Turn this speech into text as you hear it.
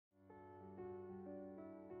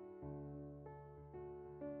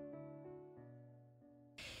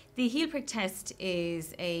The heel prick test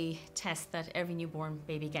is a test that every newborn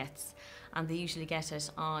baby gets, and they usually get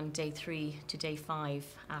it on day 3 to day 5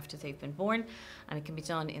 after they've been born, and it can be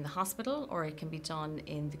done in the hospital or it can be done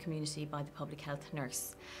in the community by the public health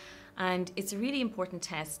nurse. And it's a really important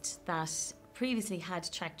test that previously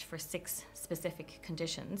had checked for 6 specific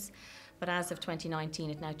conditions, but as of 2019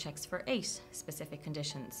 it now checks for 8 specific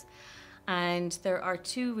conditions. And there are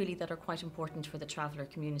 2 really that are quite important for the traveller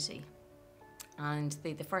community. And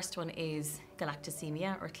the first one is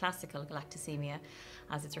galactosemia, or classical galactosemia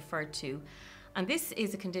as it's referred to. And this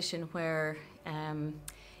is a condition where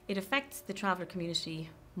it affects the traveller community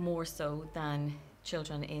more so than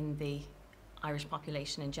children in the Irish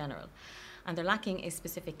population in general. And they're lacking a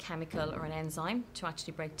specific chemical or an enzyme to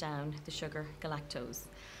actually break down the sugar galactose.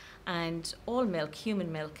 And all milk,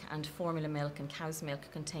 human milk and formula milk and cow's milk,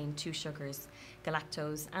 contain 2 sugars,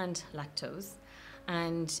 galactose and lactose.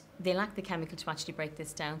 And they lack the chemical to actually break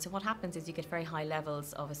this down. So what happens is you get very high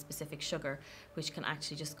levels of a specific sugar, which can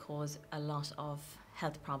actually just cause a lot of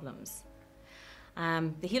health problems.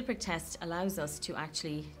 The heel prick test allows us to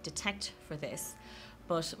actually detect for this,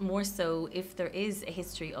 but more so if there is a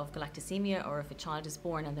history of galactosemia, or if a child is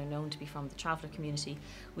born and they're known to be from the traveller community,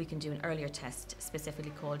 we can do an earlier test,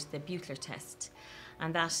 specifically called the Beutler Test.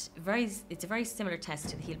 And it's a very similar test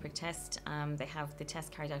to the heel prick test. They have the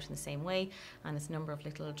test carried out in the same way, and it's a number of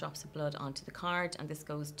little drops of blood onto the card, and this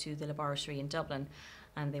goes to the laboratory in Dublin,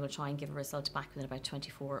 and they will try and give a result back within about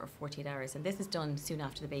 24 or 48 hours. And this is done soon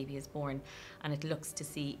after the baby is born, and it looks to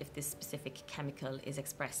see if this specific chemical is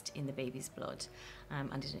expressed in the baby's blood.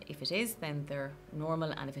 And if it is, then they're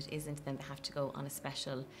normal, and if it isn't, then they have to go on a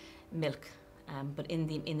special milk. But in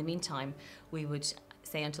the meantime, we would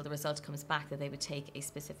say until the result comes back that they would take a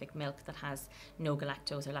specific milk that has no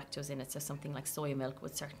galactose or lactose in it. So something like soy milk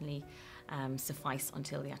would certainly suffice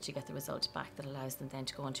until they actually get the result back that allows them then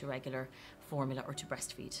to go on to regular formula or to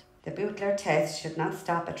breastfeed. The Beutler test should not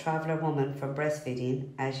stop a traveller woman from breastfeeding,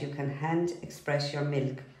 as you can hand express your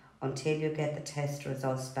milk until you get the test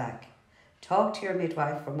results back. Talk to your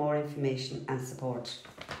midwife for more information and support.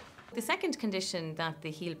 The second condition that the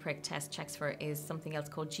heel prick test checks for is something else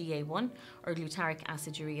called GA1, or Gatharic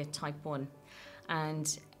aciduria type 1.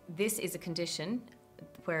 And this is a condition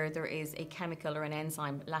where there is a chemical or an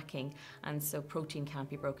enzyme lacking, and so protein can't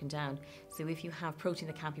be broken down. So if you have protein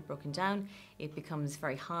that can't be broken down, it becomes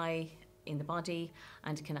very high in the body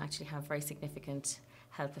and can actually have very significant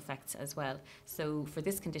health effects as well. So for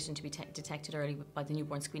this condition to be detected early by the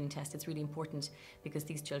newborn screening test, it's really important, because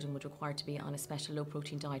these children would require to be on a special low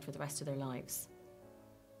protein diet for the rest of their lives.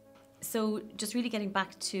 So just really getting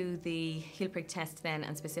back to the heel prick test then,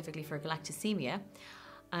 and specifically for galactosemia,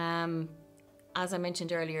 as I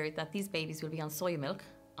mentioned earlier, that these babies will be on soy milk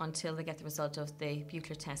until they get the result of the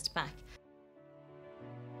Beutler test back.